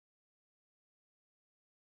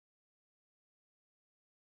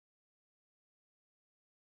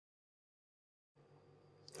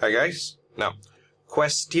Hi guys, now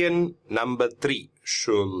question number 3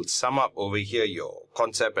 should sum up over here your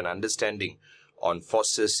concept and understanding on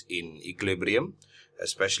forces in equilibrium,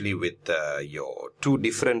 especially with your two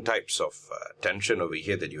different types of tension over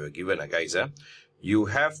here that you are given, guys. You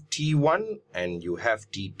have T1 and you have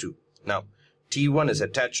T2. Now T1 is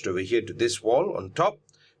attached over here to this wall on top,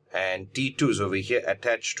 and T2 is over here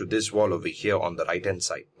attached to this wall over here on the right hand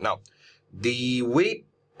side. Now the weight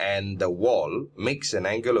and the wall makes an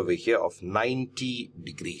angle over here of 90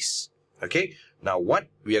 degrees. Okay, now what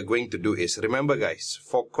we are going to do is, remember guys,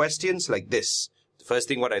 for questions like this, the first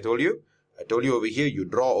thing what I told you over here, you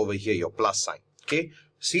draw over here your plus sign. Okay,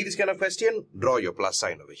 see this kind of question, draw your plus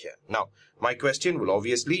sign over here. Now my question will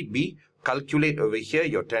obviously be calculate over here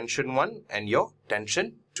your tension 1 and your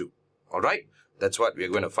tension 2. All right, that's what we are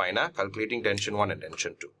going to find, calculating tension 1 and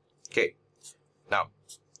tension 2. Okay, now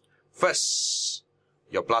first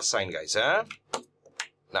your plus sign, guys.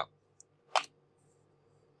 Now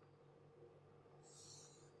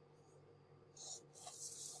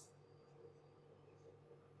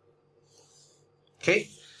okay,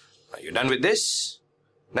 now you're done with this.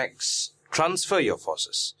 Next, transfer your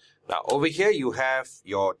forces. Now over here you have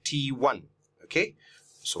your T1. Okay,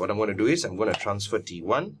 so what I'm going to do is I'm going to transfer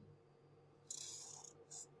T1.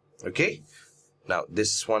 Okay, now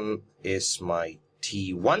this one is my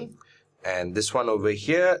T1, and this one over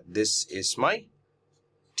here, this is my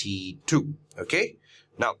T2. Okay,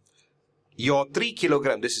 now your 3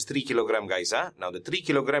 kilogram, this is 3 kilogram, guys. Now the 3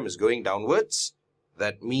 kilogram is going downwards.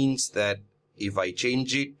 That means that if I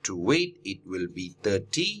change it to weight, it will be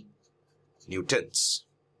 30 newtons.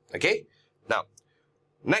 Okay, now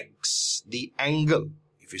next, the angle.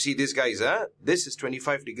 If you see this, guys, this is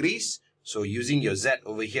 25 degrees. So using your Z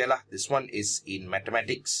over here, this one is in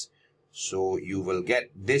mathematics. So you will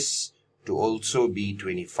get this to also be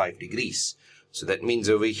 25 degrees. So that means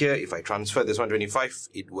over here, if I transfer this 125,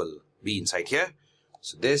 it will be inside here.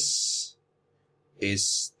 So this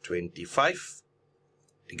is 25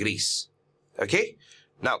 degrees. Okay.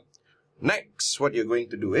 Now, next, what you're going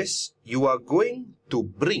to do is, you are going to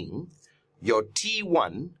bring your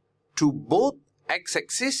T1 to both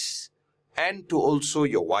x-axis and to also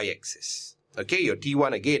your y-axis. Okay, your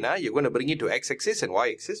T1 again, you're going to bring it to x-axis and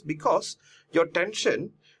y-axis because your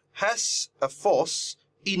tension has a force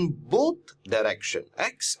in both direction,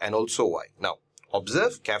 x and also y. Now,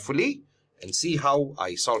 observe carefully and see how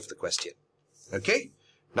I solve the question. Okay,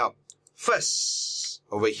 now, first,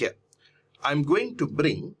 over here, I'm going to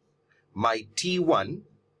bring my T1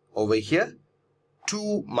 over here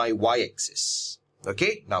to my y-axis.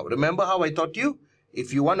 Okay, now remember how I taught you?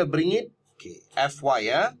 If you want to bring it, okay,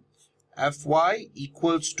 Fy, Fy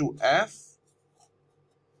equals to F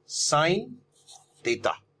sine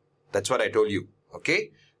theta. That's what I told you.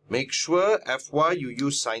 Okay, make sure Fy you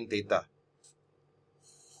use sine theta.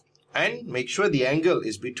 And make sure the angle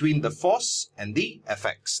is between the force and the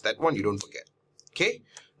Fx. That one you don't forget. Okay,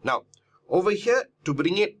 now over here to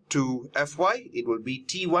bring it to Fy, it will be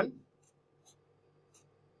T1.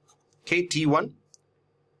 Okay, T1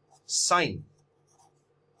 sine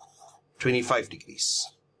 25 degrees.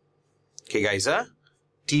 Okay, guys,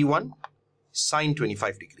 T1 sine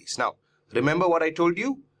 25 degrees. Now, remember what I told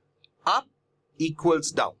you? Up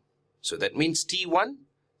equals down. So that means T1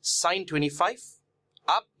 sine 25,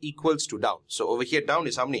 up equals to down. So over here, down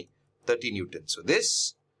is how many? 30 newtons. So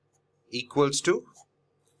this equals to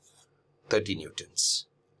 30 newtons.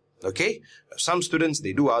 Okay. Some students,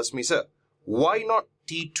 they do ask me, sir, why not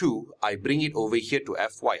T2, I bring it over here to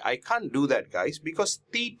Fy? I can't do that, guys, because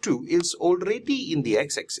T2 is already in the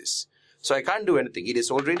x-axis. So I can't do anything. It is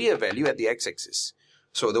already a value at the x-axis.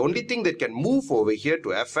 So the only thing that can move over here to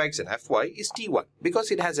Fx and Fy is T1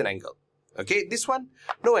 because it has an angle. Okay, this one,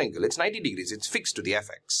 no angle. It's 90 degrees. It's fixed to the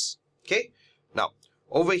Fx. Okay, now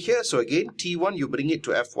over here, so again, T1, you bring it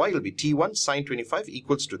to Fy, it will be T1 sine 25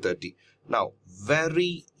 equals to 30. Now,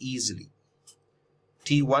 very easily,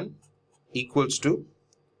 T1 equals to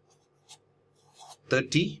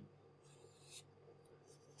 30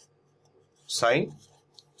 sine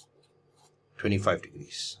 25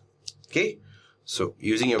 degrees. Okay, so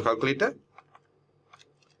using your calculator,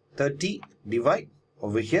 30 divide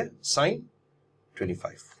over here sine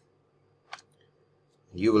 25.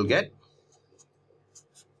 You will get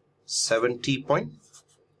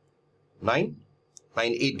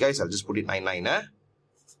 70.998, guys. I'll just put it 99,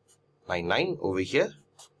 99 over here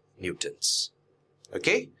newtons.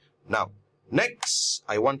 Okay, now next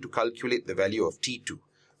I want to calculate the value of T2.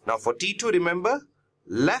 Now for T2, remember,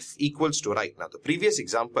 left equals to right. Now the previous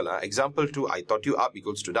example, example 2, I taught you up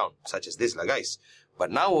equals to down, such as this, guys.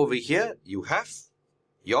 But now over here, you have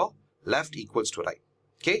your left equals to right.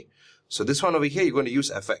 Okay, so this one over here, you're going to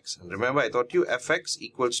use fx. And remember, I taught you fx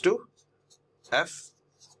equals to f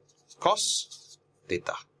cos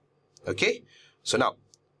theta. Okay, so now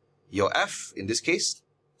your f, in this case,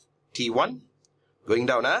 T1, going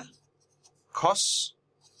down cos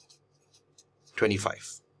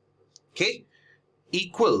 25. Okay,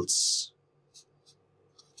 equals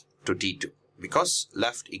to T2, because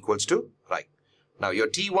left equals to right. Now your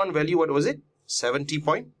T1 value, what was it?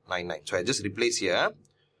 70.99. So I just replace here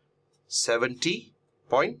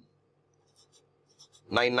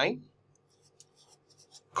 70.99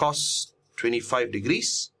 cos 25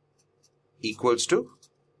 degrees equals to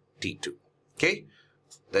T2. Okay,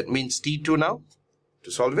 that means T2 now,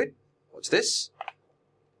 to solve it, what's this?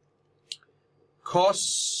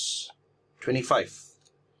 Cos 25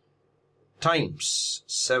 times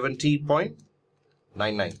 70.99.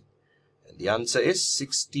 And the answer is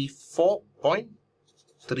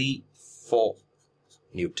 64.34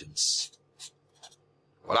 newtons.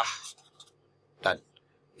 Voila. Done.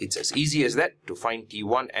 It's as easy as that to find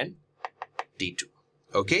T1 and T2.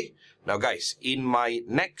 Okay. Now guys, in my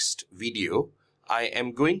next video, I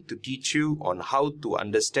am going to teach you on how to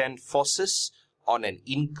understand forces on an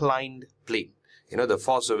inclined plane. You know, the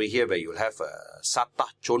force over here where you'll have a satah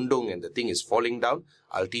condong and the thing is falling down.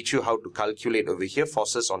 I'll teach you how to calculate over here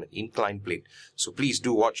forces on an inclined plane. So please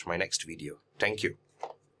do watch my next video. Thank you.